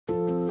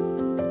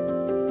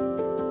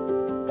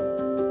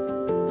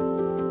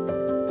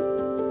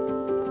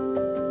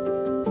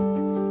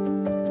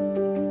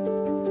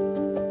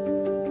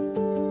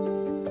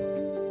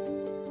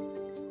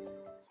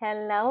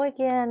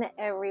again,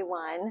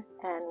 everyone,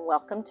 and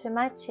welcome to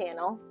my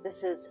channel.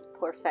 This is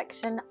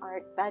Perfection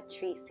Art by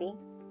Tracy,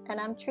 and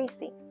I'm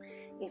Tracy.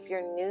 If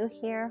you're new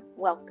here,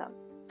 welcome,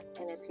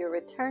 and if you're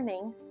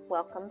returning,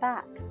 welcome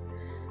back.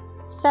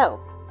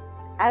 So,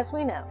 as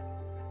we know,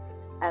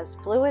 as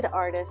fluid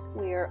artists,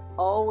 we are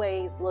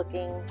always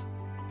looking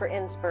for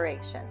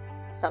inspiration.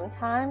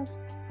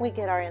 Sometimes we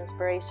get our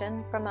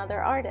inspiration from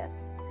other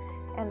artists,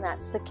 and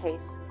that's the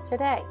case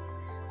today.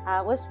 I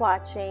was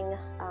watching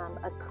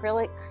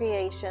Acrylic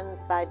Creations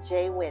by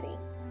Janet,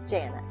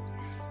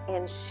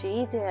 and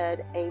she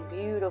did a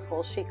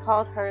beautiful, she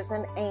called hers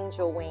an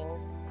angel wing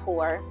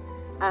pour.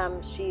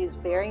 She used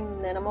very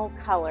minimal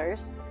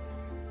colors,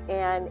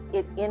 and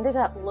it ended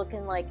up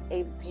looking like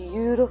a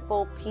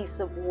beautiful piece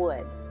of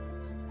wood.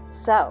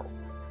 So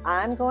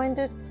I'm going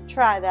to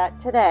try that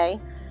today.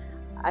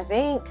 I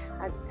think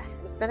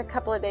it's been a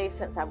couple of days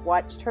since I've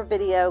watched her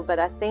video, but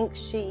I think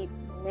she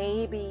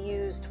maybe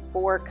used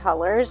 4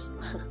 colors.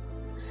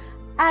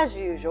 As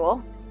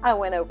usual, I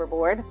went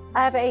overboard.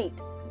 I have 8,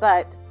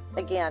 but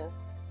again,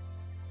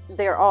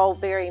 they're all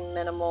very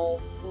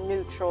minimal,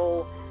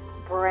 neutral,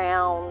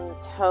 brown,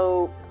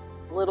 taupe,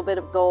 a little bit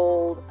of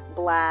gold,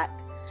 black.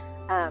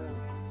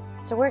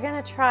 So we're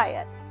gonna try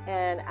it.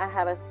 And I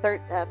have a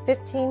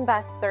 15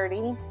 by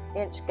 30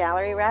 inch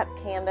gallery wrap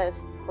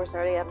canvas. Of course, I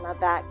already have my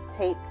back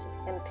taped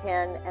and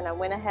pinned, and I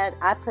went ahead,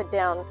 I put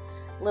down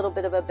a little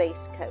bit of a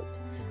base coat.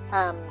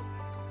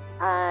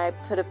 I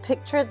put a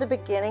picture at the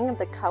beginning of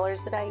the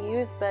colors that I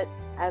use, but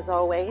as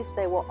always,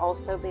 they will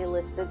also be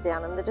listed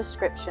down in the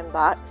description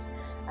box.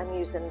 I'm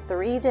using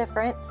 3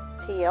 different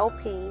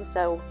TLPs,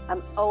 so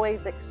I'm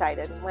always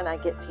excited when I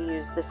get to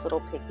use this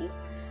little piggy.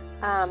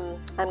 I'm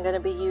going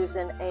to be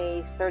using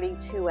a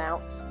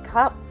 32-ounce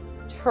cup.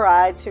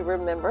 Try to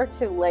remember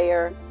to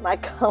layer my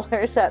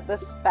colors at the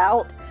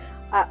spout.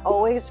 I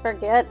always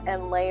forget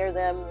and layer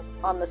them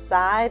on the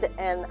side,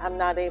 and I'm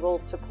not able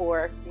to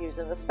pour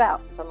using the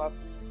spout, so I'm going to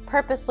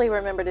purposely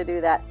remember to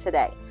do that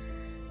today.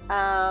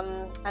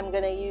 I'm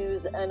going to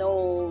use an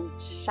old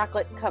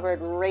chocolate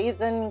covered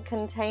raisin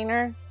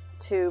container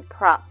to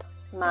prop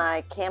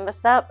my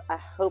canvas up. I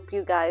hope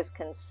you guys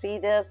can see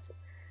this.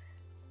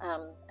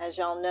 As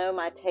y'all know,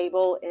 my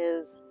table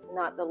is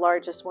not the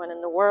largest one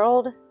in the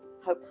world.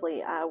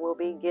 Hopefully I will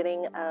be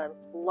getting a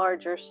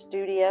larger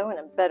studio and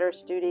a better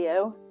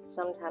studio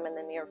sometime in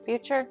the near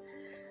future.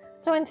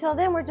 So until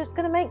then, we're just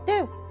going to make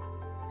do.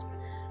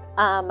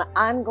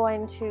 I'm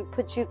going to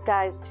put you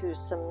guys to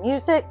some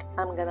music.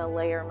 I'm going to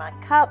layer my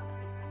cup.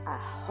 I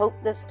hope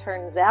this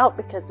turns out,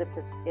 because if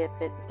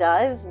it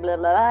does, blah,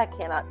 blah, blah, I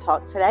cannot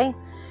talk today.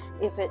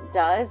 If it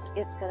does,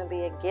 it's going to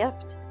be a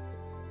gift.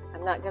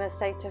 I'm not going to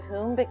say to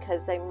whom,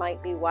 because they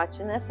might be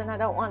watching this and I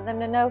don't want them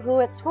to know who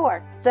it's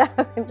for. So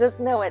just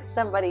know it's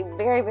somebody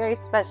very, very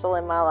special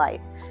in my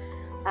life.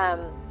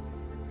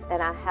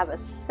 And I have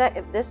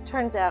if this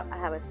turns out, I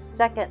have a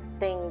second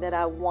thing that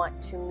I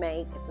want to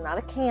make. It's not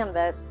a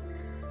canvas,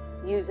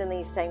 using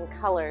these same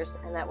colors,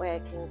 and that way I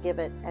can give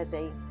it as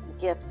a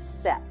gift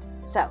set.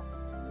 So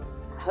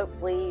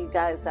hopefully you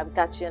guys, I've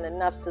got you in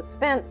enough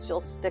suspense.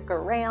 You'll stick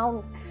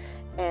around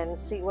and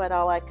see what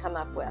all I come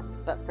up with.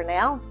 But for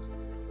now,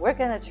 we're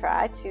going to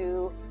try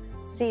to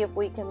see if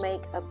we can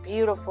make a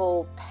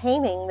beautiful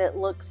painting that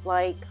looks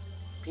like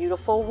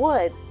beautiful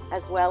wood,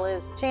 as well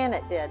as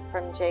Janet did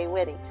from J.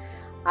 Whitty.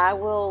 I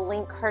will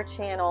link her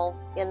channel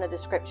in the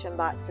description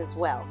box as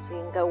well, so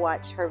you can go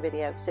watch her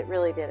video, because it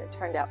really did. It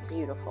turned out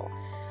beautiful.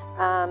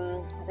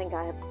 I think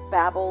I have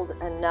babbled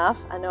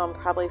enough. I know I'm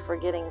probably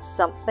forgetting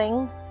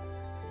something.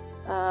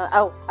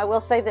 Oh, I will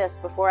say this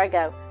before I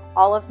go.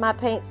 All of my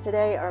paints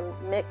today are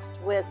mixed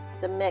with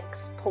the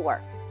Mix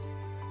Pour.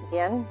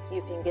 Again,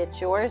 you can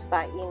get yours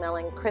by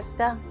emailing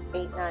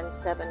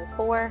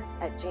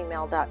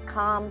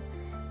Krista8974@gmail.com,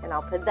 and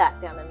I'll put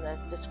that down in the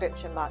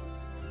description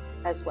box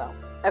as well.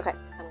 Okay,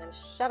 I'm going to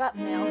shut up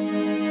now.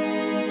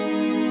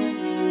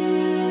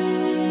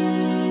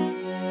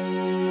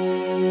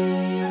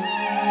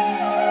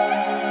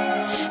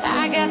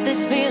 I got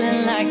this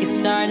feeling like it's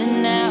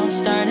starting now,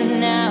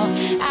 starting now.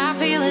 I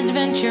feel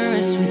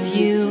adventurous with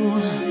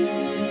you,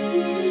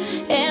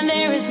 and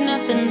there is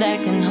nothing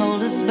that can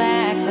hold us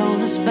back,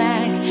 hold us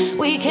back.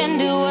 We can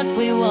do what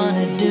we want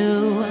to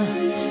do,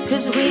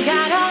 'cause we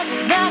got all the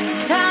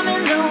time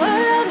in the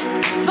world,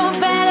 for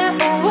better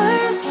or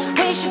worse.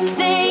 We should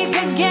stay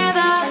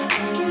together,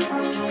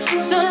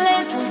 so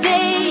let's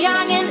stay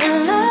young and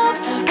in love.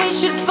 We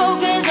should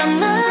focus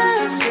on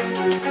us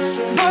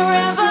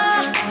forever.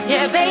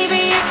 Yeah,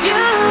 baby, if you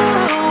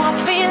are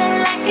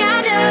feeling like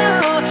I do,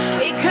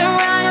 we could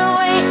run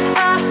away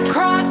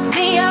across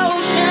the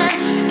ocean.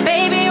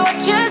 Baby,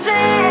 what you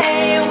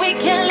say? We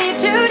can leave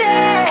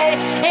today.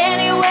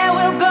 Anywhere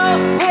we'll go,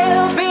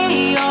 we'll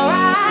be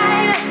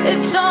alright.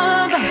 It's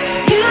all about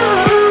you.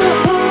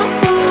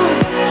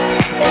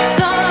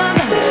 It's all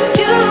about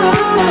you.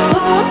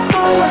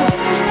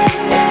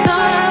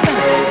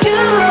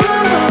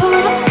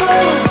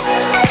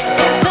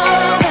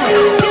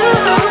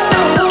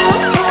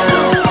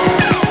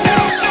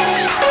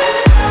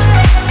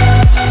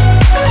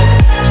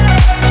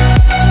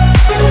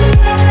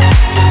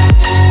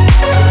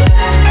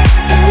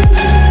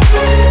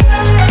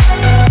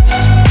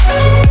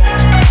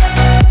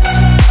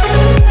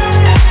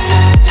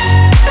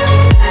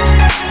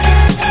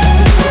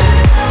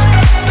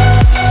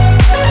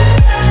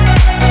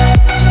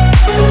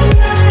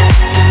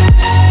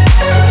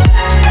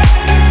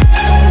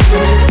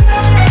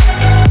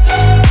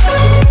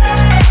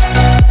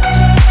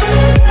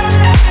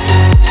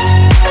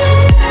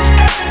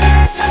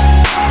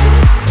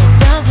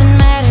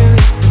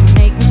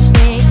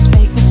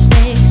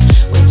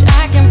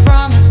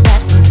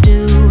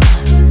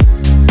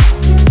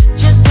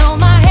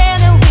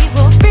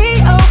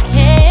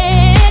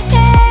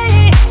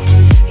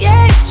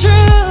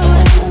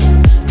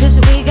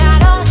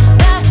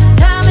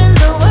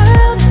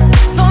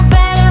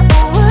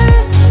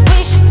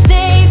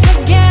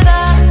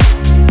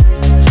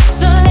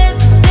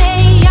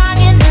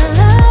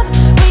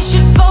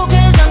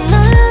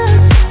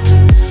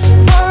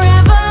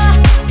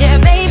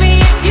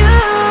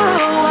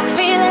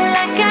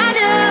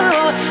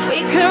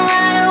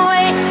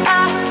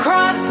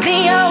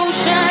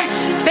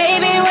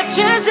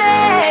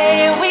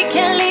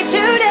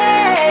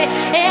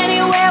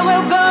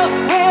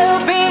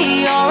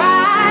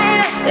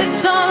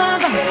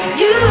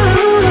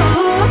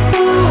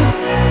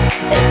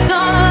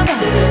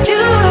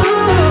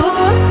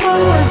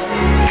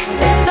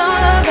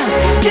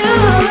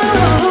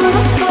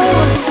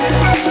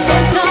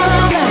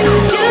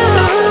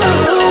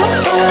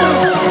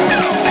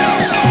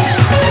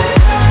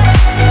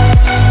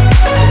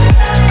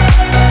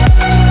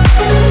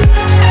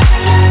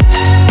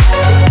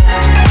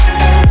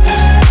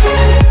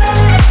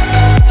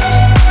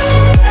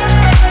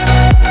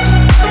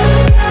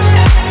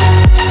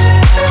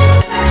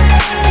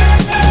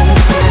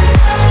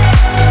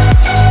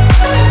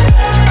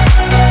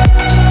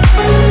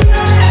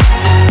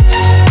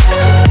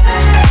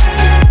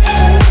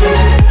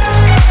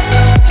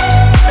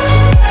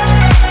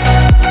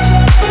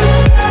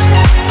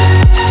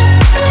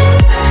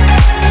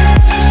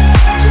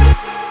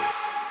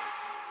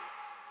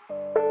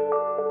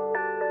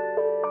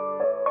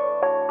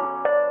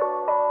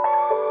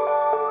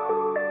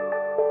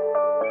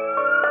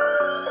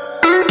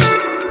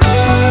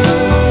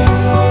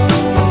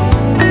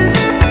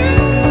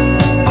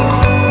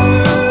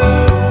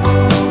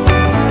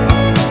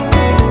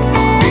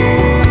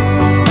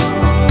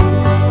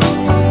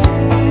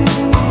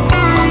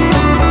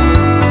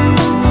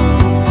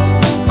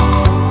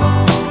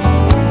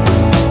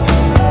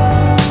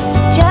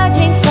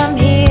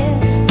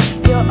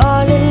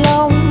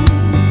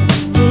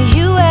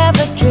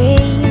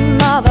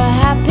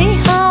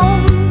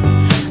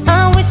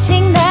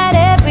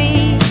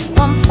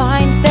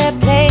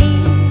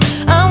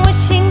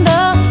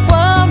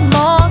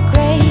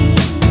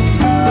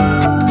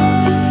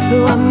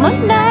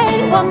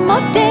 one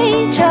more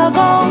day,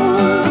 juggle.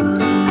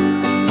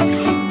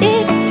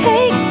 It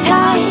takes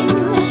time.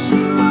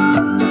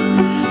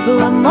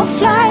 One more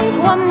flight,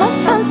 one more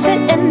sunset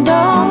and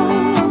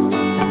dawn.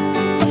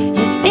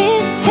 Yes,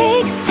 it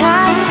takes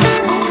time.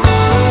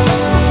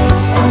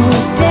 And we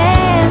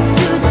dance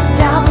to the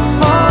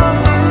downfall.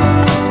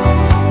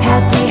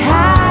 Happy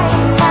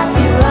highs,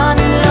 happy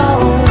running low.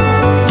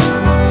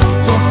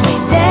 Yes, we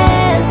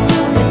dance to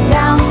the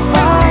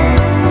downfall.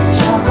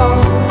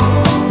 Juggle,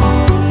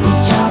 we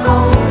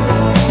juggle.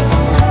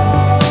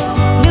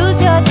 Lose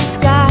your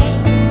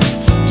disguise,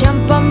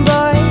 jump on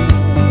board.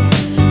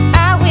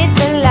 Out with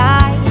the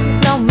lights,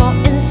 no more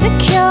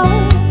insecure.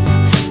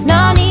 No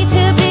need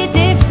to be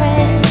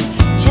different,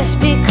 just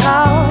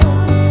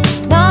because.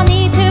 No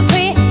need to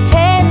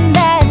pretend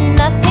that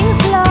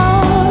nothing's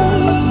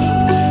lost.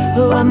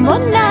 One more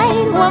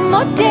night, one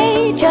more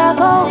day,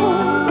 juggle.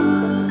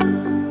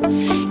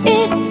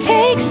 It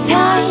takes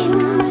time.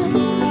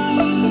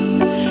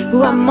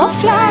 One more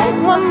flight,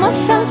 one more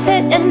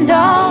sunset and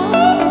dawn.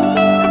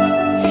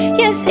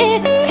 Yes,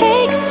 it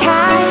takes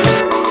time.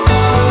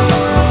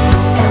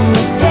 And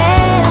we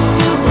dance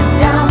through the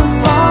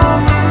downfall.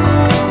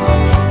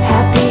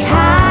 Happy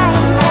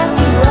highs,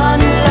 happy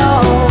running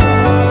low.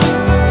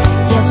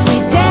 Yes, we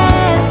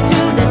dance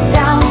through the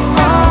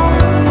downfall.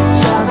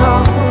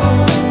 Juggle,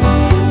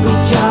 we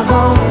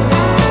juggle.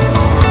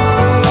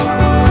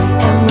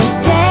 And we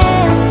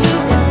dance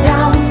through the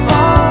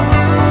downfall.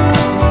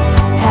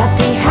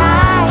 Happy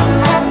highs,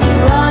 happy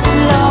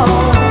running low.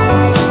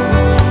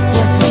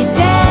 Yes, we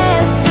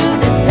dance through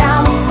the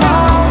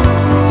downfall.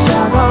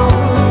 Juggle,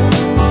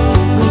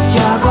 we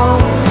juggle.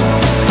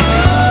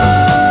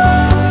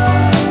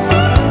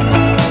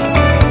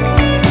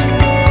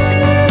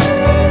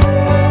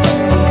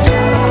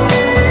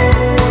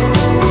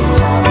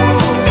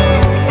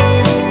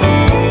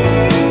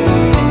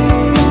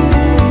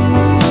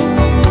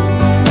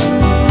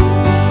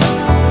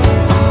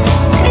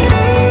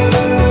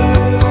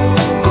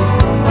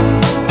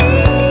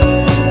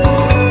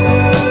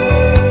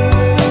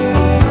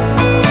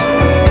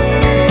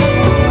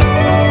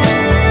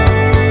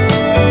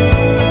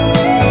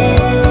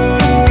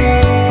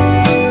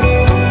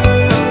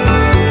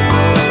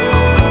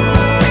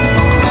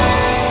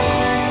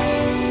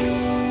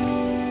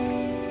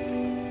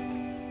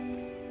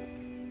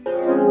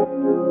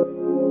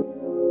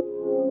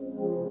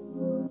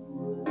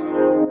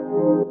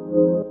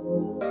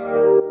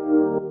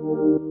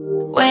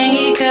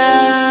 Wake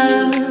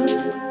up,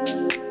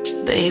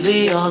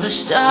 baby, all the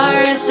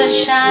stars are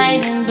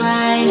shining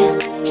bright.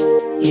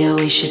 Yeah,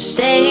 we should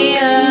stay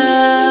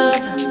up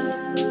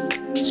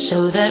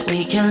so that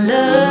we can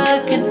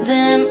look at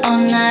them all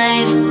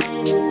night.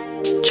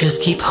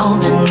 Just keep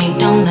holding me,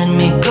 don't let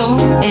me go.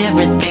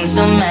 Everything's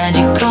so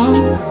magical.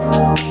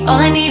 All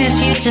I need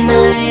is you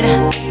tonight.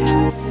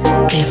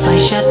 If I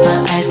shut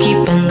my eyes,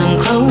 keeping them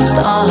closed,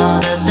 all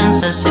the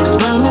senses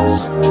explode.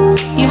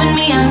 You and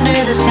me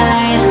under the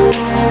sky.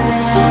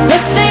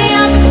 Let's stay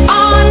up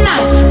all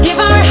night, give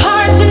our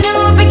hearts a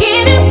new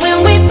beginning.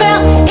 When we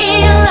fell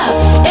in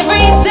love,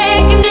 every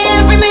second,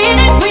 every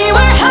minute, we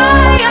were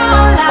high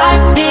on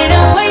life.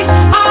 Didn't waste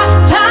our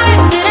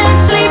time, didn't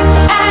sleep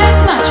as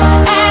much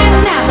as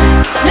now.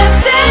 Let's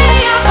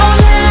stay up all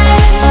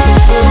night.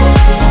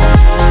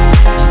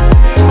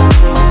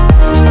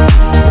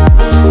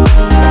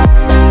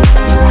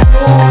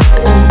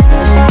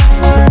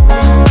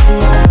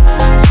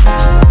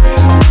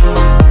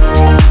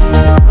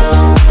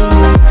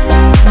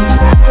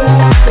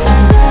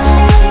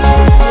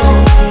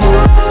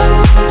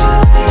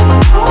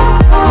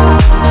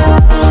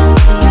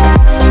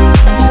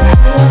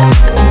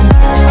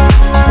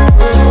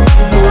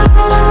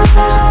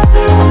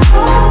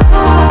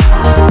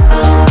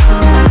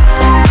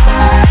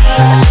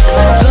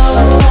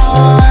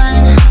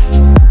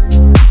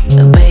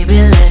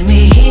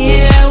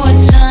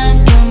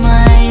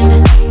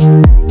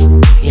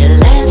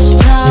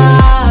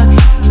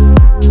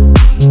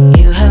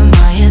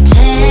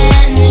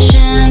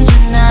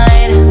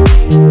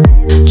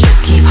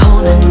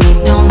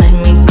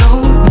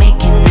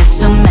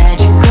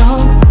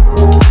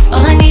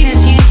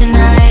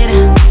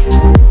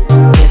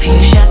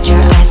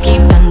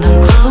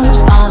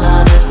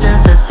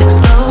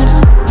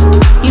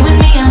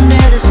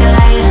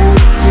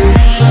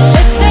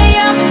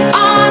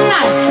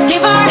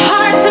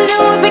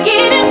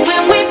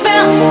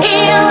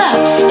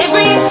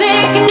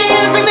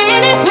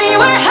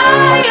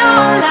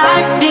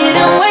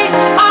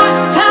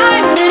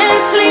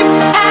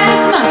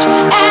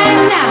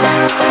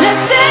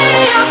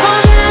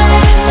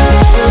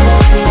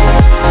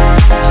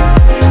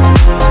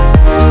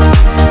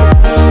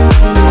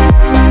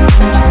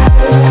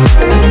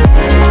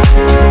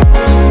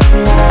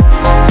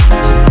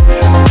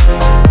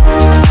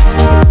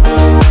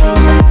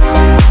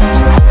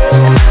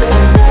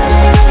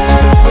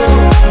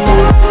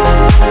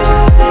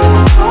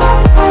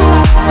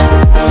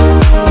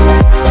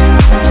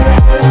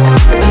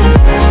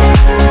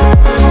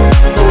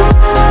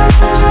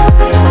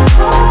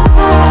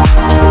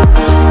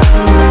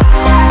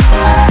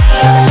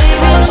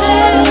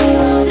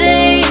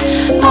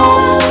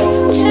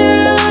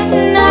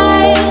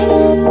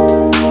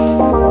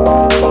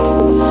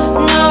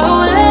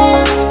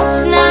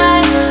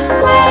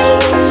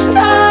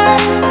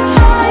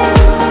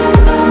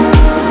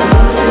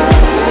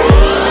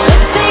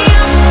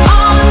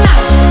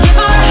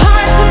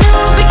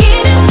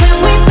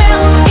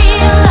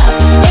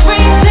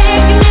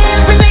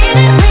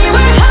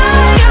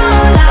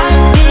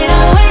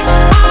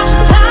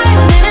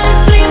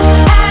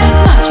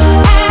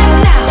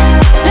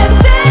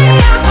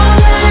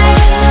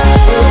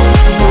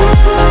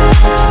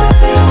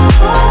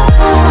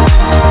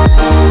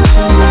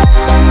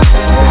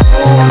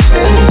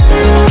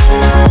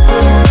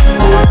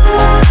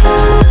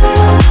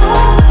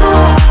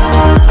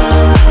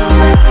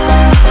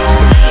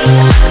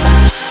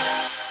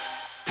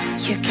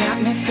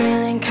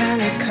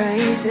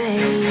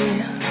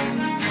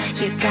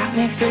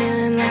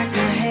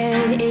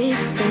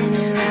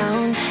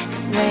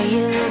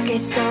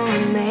 so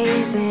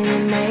amazing,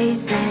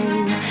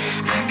 amazing.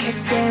 I could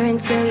stare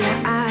into your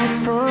eyes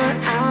for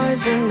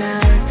hours and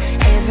hours.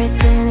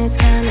 Everything is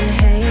kinda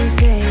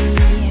hazy.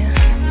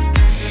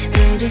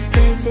 We're just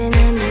dancing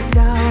in the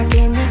dark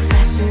in the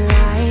flashing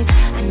lights.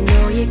 I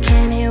know you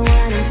can't hear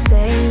what I'm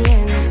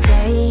saying,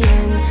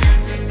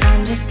 so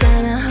I'm just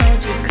gonna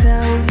hold you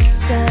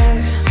closer.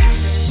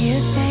 You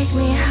take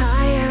me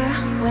higher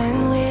when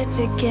we're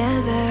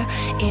together.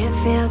 It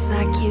feels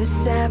like you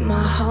set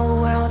my whole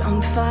world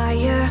on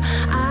fire.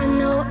 I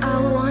know I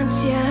want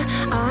you,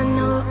 I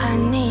know I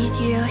need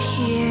you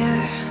here.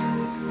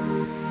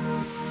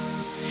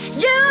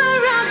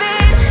 You're a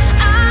bit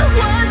I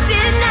want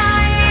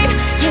tonight.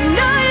 You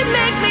know you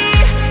make me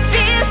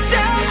feel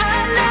so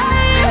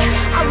alive.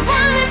 I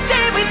wanna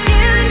stay with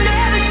you,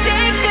 never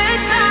say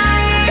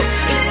goodbye.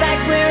 It's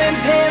like we're in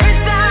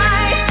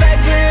paradise,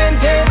 like we're in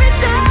paradise.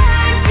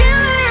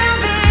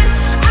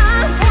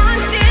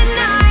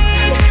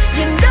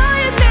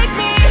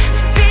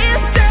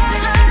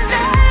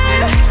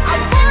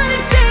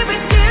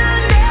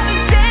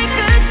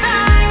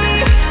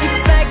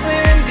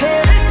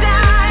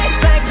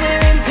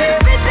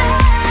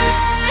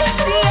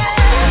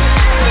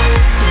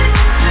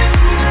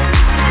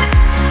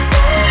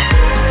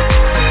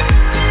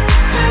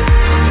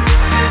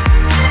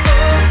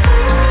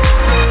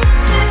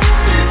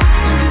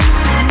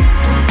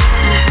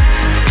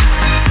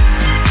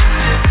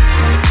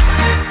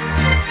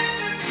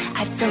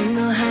 Don't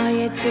know how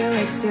you do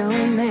it to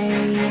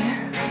me,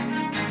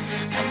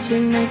 but you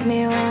make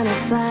me wanna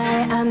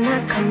fly. I'm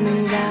not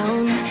coming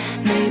down.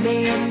 Maybe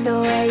it's the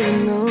way you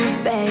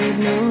move, babe,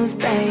 move,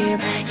 babe.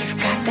 You've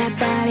got that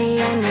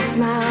body and that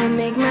smile,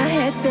 make my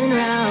head spin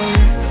round.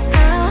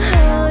 I'll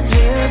hold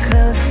you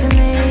close to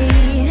me.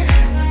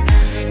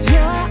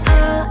 You're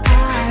all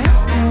I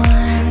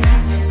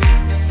want,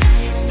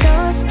 so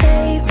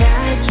stay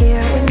right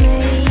here with me.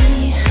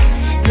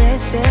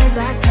 This feels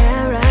like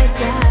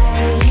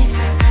paradise.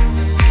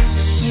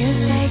 You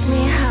take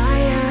me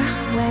higher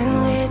when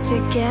we're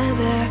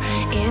together.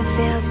 It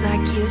feels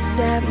like you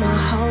set my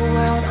whole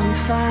world on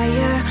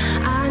fire.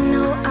 I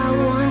know I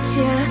want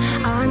you,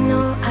 I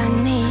know I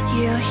need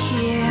you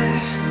here.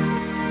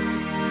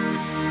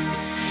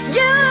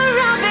 You're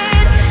a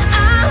bit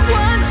I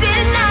want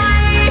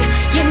tonight.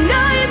 You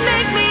know you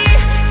make me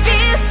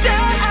feel so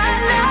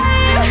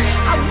alive.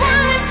 I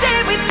wanna stay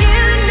with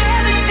you,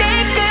 never say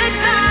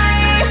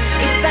goodbye.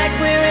 It's like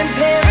we're in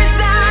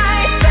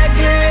paradise, like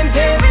we're in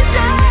paradise.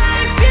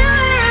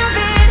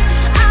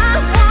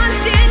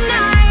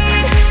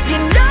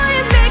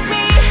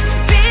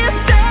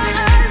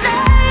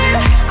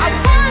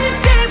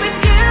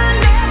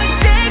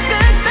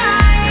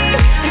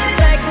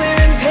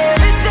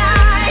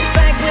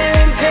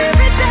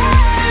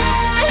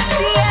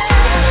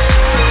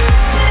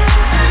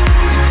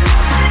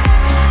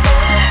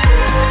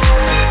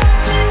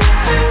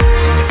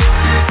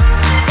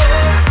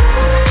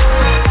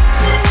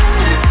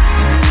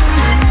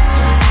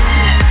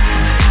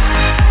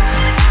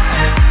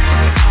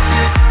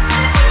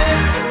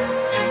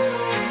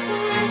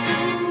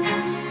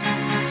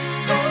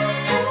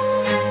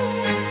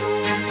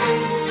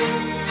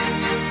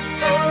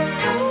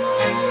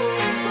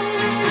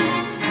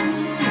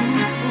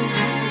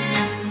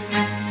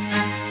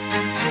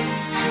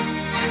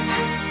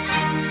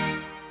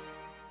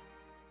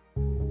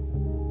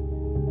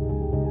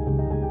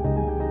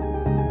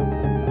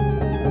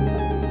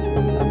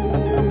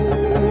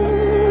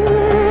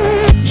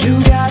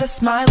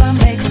 Smile that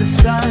makes the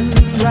sun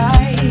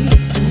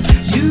rise.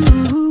 You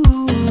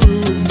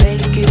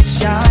make it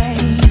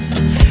shine,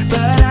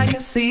 but I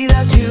can see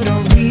that you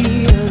don't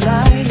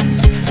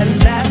realize, and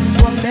that's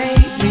what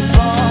made me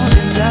fall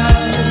in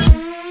love.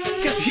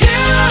 'Cause you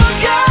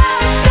got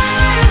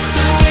style,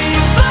 the way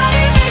your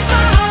body makes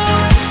my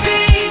heart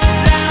beat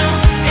sound.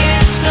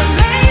 It's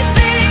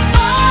amazing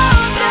all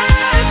the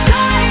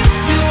time.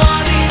 You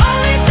are the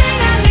only thing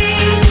I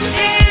need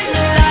in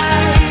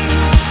life.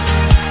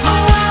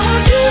 Oh, I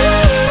want you.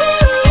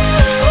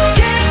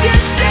 Can't you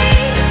see?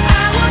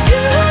 I want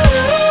you.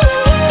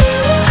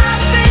 I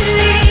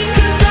believe,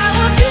 'cause I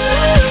want you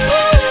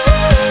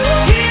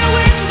here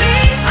with me.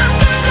 I'm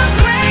gonna go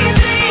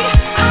crazy.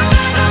 I'm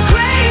gonna go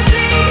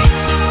crazy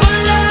for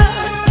love.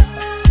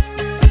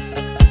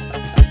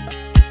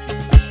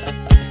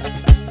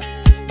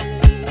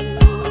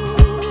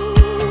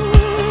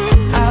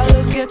 I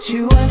look at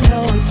you and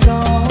know it's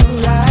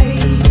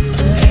alright.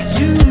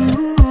 You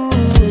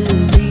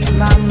read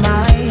my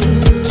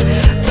mind,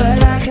 but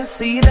I can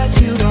see that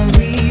you don't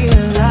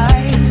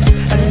realize,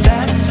 and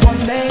that's what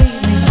made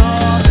me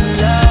fall in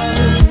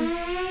love.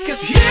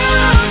 'Cause you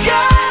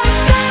got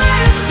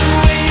style, the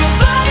way your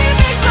body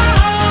makes my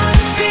heart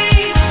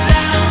beat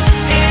sound.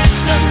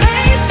 It's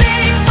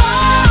amazing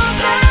all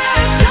the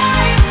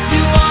time.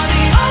 You are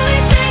the only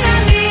thing I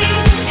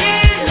need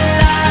in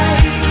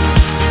life.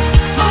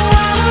 Oh,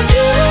 I want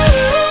you.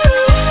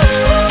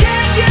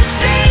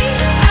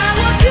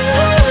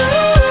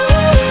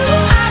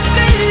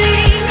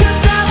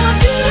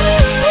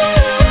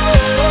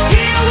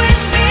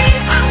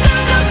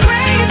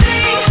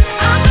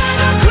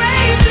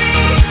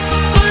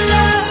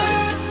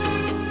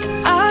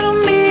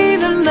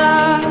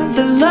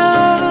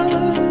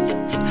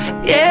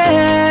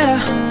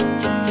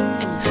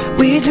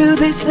 We do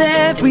this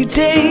every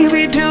day,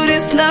 we do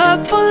this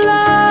love for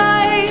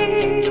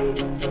life.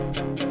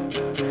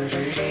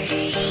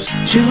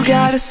 You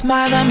got a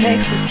smile that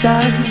makes the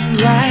sun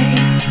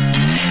rise.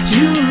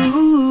 You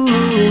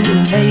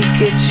make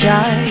it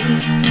shine,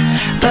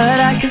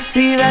 but I can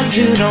see that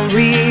you don't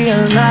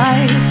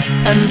realize,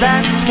 and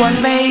that's what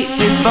made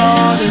me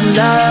fall in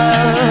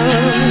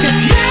love.